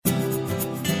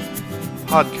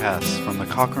Podcasts from the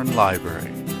Cochrane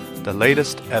Library, the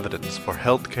latest evidence for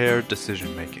healthcare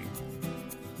decision-making.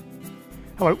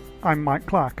 Hello, I'm Mike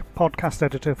Clark, podcast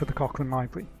editor for the Cochrane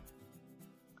Library.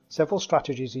 Several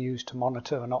strategies are used to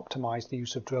monitor and optimize the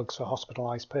use of drugs for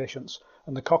hospitalized patients,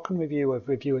 and the Cochrane Review of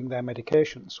Reviewing Their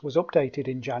Medications was updated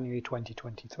in January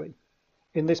 2023.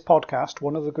 In this podcast,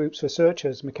 one of the group's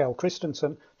researchers, Mikkel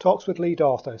Christensen, talks with lead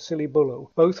author Silje Bullo,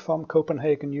 both from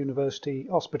Copenhagen University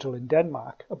Hospital in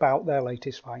Denmark, about their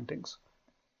latest findings.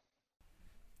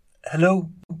 Hello,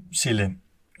 Silje.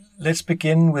 Let's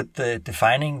begin with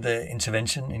defining the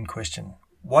intervention in question.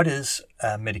 What is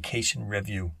a medication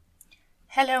review?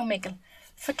 Hello, Mikkel.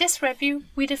 For this review,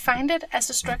 we defined it as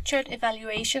a structured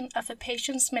evaluation of a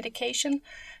patient's medication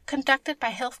conducted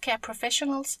by healthcare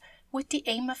professionals with the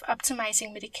aim of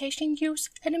optimizing medication use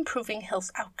and improving health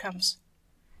outcomes.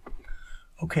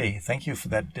 Okay, thank you for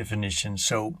that definition.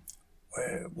 So,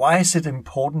 why is it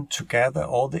important to gather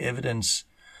all the evidence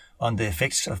on the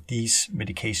effects of these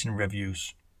medication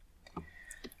reviews?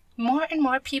 More and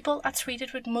more people are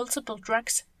treated with multiple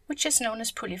drugs, which is known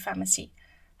as polypharmacy.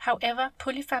 However,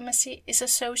 polypharmacy is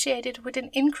associated with an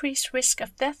increased risk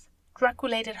of death,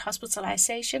 drug-related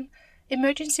hospitalization,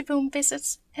 emergency room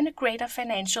visits, and a greater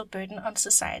financial burden on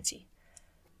society.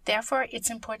 Therefore, it's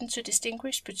important to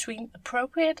distinguish between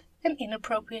appropriate and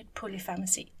inappropriate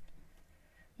polypharmacy.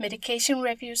 Medication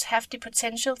reviews have the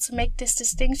potential to make this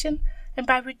distinction, and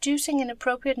by reducing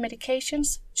inappropriate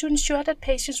medications to ensure that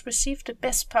patients receive the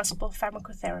best possible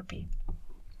pharmacotherapy.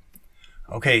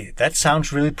 Okay, that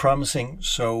sounds really promising.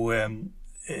 So,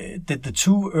 did the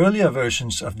two earlier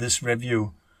versions of this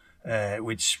review,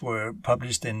 which were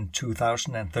published in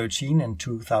 2013 and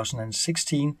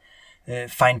 2016,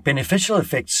 find beneficial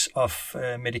effects of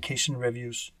medication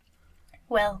reviews?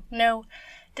 Well, no.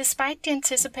 Despite the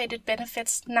anticipated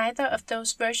benefits, neither of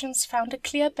those versions found a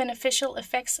clear beneficial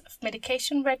effects of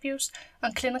medication reviews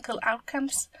on clinical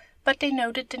outcomes, but they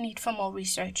noted the need for more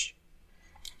research.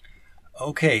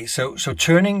 Okay, so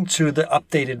turning to the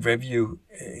updated review,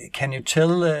 can you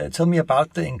tell me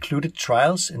about the included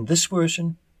trials in this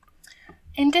version?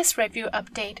 In this review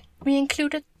update, we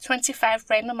included 25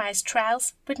 randomized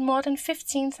trials with more than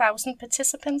 15,000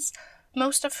 participants,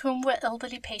 most of whom were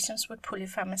elderly patients with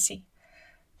polypharmacy.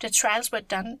 The trials were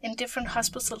done in different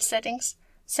hospital settings.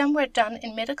 Some were done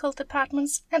in medical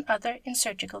departments and other in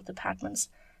surgical departments,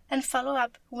 and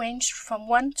follow-up ranged from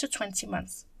 1 to 20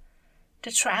 months.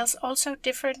 The trials also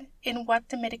differed in what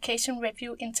the medication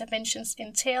review interventions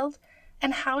entailed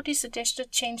and how the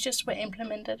suggested changes were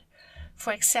implemented.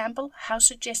 For example, how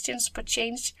suggestions for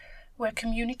change were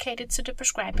communicated to the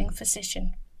prescribing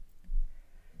physician.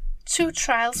 2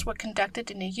 trials were conducted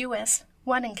in the US,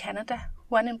 1 in Canada,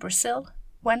 1 in Brazil,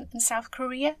 1 in South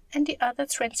Korea, and the other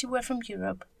 20 were from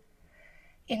Europe.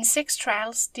 In 6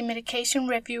 trials, the medication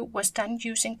review was done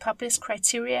using published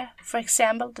criteria, for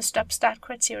example, the stop-start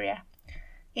criteria.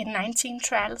 In 19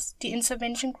 trials, the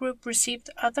intervention group received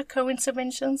other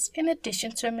co-interventions in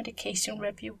addition to a medication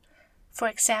review. For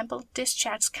example,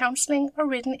 discharge counseling or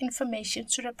written information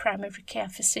to the primary care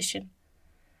physician.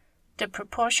 The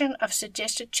proportion of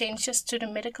suggested changes to the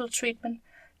medical treatment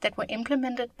that were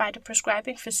implemented by the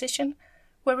prescribing physician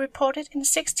were reported in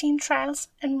 16 trials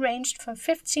and ranged from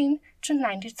 15 to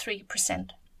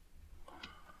 93%.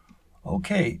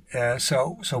 Okay,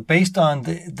 so based on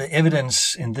the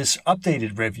evidence in this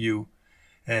updated review,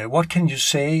 what can you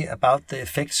say about the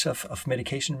effects of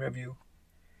medication review?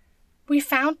 We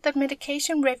found that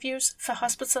medication reviews for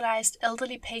hospitalized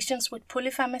elderly patients with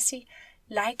polypharmacy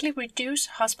likely reduce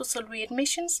hospital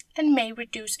readmissions and may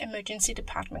reduce emergency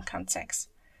department contacts.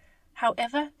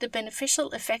 However, the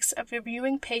beneficial effects of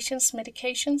reviewing patients'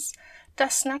 medications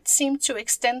does not seem to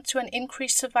extend to an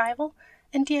increased survival,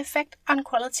 and the effect on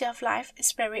quality of life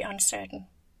is very uncertain.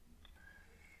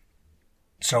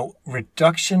 So,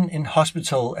 reduction in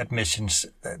hospital admissions,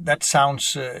 that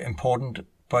sounds important,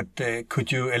 but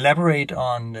could you elaborate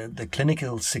on the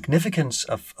clinical significance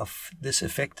of this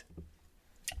effect?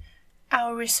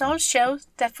 Our results show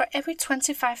that for every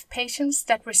 25 patients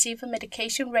that receive a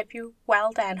medication review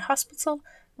while they're in hospital,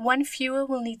 1 fewer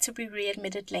will need to be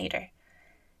readmitted later.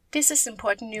 This is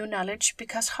important new knowledge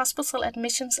because hospital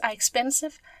admissions are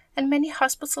expensive and many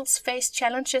hospitals face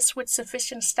challenges with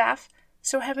sufficient staff,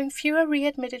 so having fewer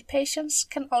readmitted patients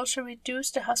can also reduce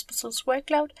the hospital's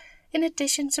workload in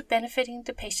addition to benefiting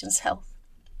the patient's health.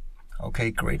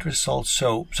 Okay, great results.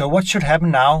 So what should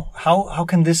happen now? How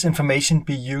can this information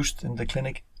be used in the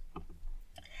clinic?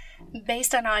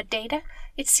 Based on our data,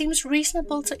 it seems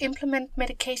reasonable to implement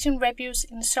medication reviews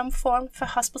in some form for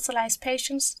hospitalized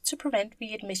patients to prevent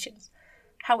readmissions.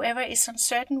 However, it's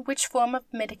uncertain which form of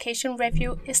medication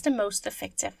review is the most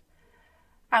effective.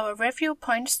 Our review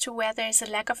points to where there is a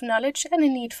lack of knowledge and a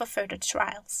need for further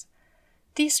trials.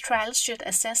 These trials should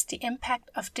assess the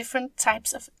impact of different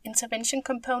types of intervention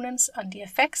components on the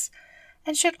effects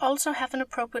and should also have an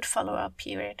appropriate follow-up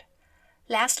period.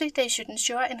 Lastly, they should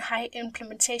ensure a high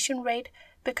implementation rate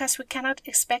because we cannot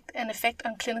expect an effect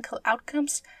on clinical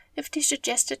outcomes if the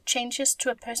suggested changes to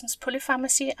a person's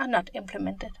polypharmacy are not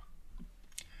implemented.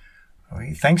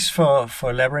 Okay, thanks for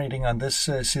elaborating on this,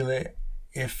 Sille.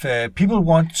 If people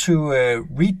want to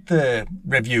read the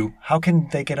review, how can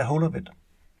they get a hold of it?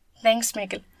 Thanks,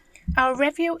 Mikkel. Our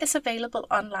review is available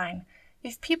online.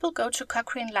 If people go to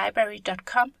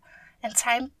cochranelibrary.com and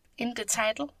type in the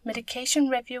title Medication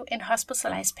Review in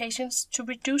Hospitalized Patients to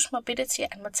Reduce Morbidity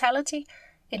and Mortality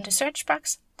in the search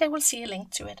box, they will see a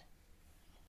link to it.